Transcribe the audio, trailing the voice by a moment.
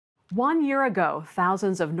1 year ago,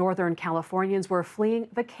 thousands of Northern Californians were fleeing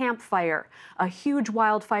the Camp Fire, a huge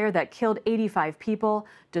wildfire that killed 85 people,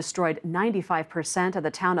 destroyed 95% of the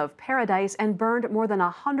town of Paradise, and burned more than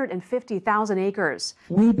 150,000 acres.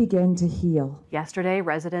 We begin to heal. Yesterday,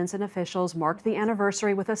 residents and officials marked the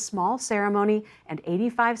anniversary with a small ceremony and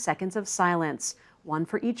 85 seconds of silence, one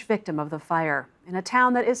for each victim of the fire, in a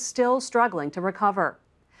town that is still struggling to recover.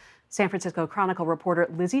 San Francisco Chronicle reporter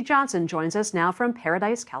Lizzie Johnson joins us now from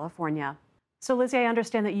Paradise, California. So Lizzie, I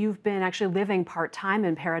understand that you've been actually living part-time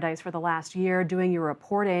in Paradise for the last year, doing your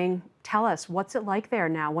reporting. Tell us, what's it like there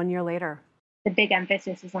now, 1 year later? The big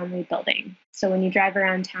emphasis is on rebuilding. So when you drive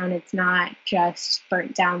around town, it's not just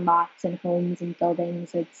burnt down lots and homes and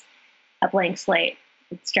buildings. It's a blank slate.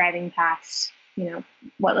 It's driving past,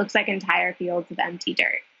 what looks like entire fields of empty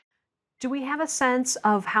dirt. Do we have a sense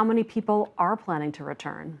of how many people are planning to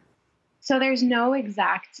return? So there's no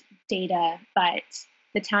exact data, but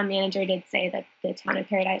the town manager did say that the town of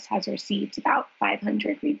Paradise has received about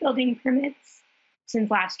 500 rebuilding permits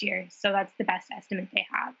since last year. So that's the best estimate they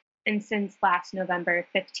have. And since last November,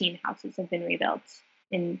 15 houses have been rebuilt.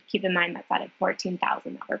 And keep in mind that's out of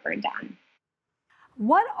 14,000 that were burned down.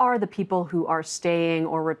 What are the people who are staying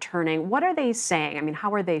or returning? What are they saying? I mean,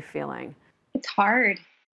 how are they feeling? It's hard.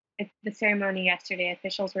 At the ceremony yesterday,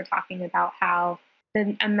 officials were talking about how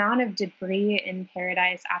the amount of debris in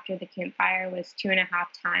Paradise after the Camp Fire was 2.5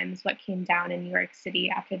 times what came down in New York City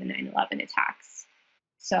after the 9/11 attacks.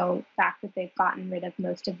 So the fact that they've gotten rid of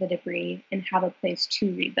most of the debris and have a place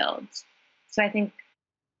to rebuild. So I think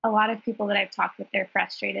a lot of people that I've talked with, they're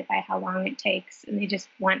frustrated by how long it takes and they just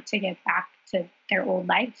want to get back to their old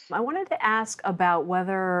life. I wanted to ask about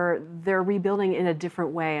whether they're rebuilding in a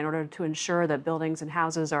different way in order to ensure that buildings and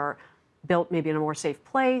houses are built maybe in a more safe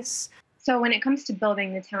place. So when it comes to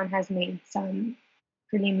building, the town has made some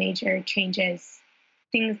pretty major changes.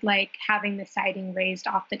 Things like having the siding raised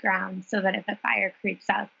off the ground so that if a fire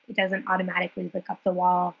creeps up, it doesn't automatically lick up the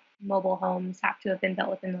wall. Mobile homes have to have been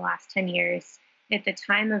built within the last 10 years. At the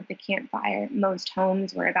time of the Camp Fire, most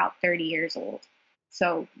homes were about 30 years old.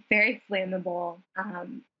 So very flammable.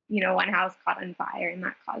 One house caught on fire and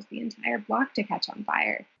that caused the entire block to catch on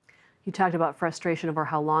fire. You talked about frustration over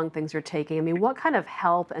how long things are taking. I mean, what kind of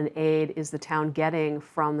help and aid is the town getting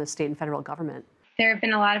from the state and federal government? There have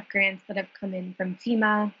been a lot of grants that have come in from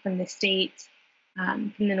FEMA, from the state,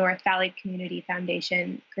 from the North Valley Community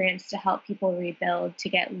Foundation, grants to help people rebuild, to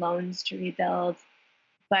get loans to rebuild.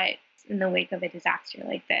 But in the wake of a disaster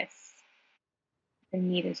like this, the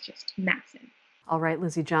need is just massive. All right,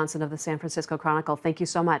 Lizzie Johnson of the San Francisco Chronicle, thank you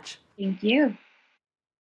so much. Thank you.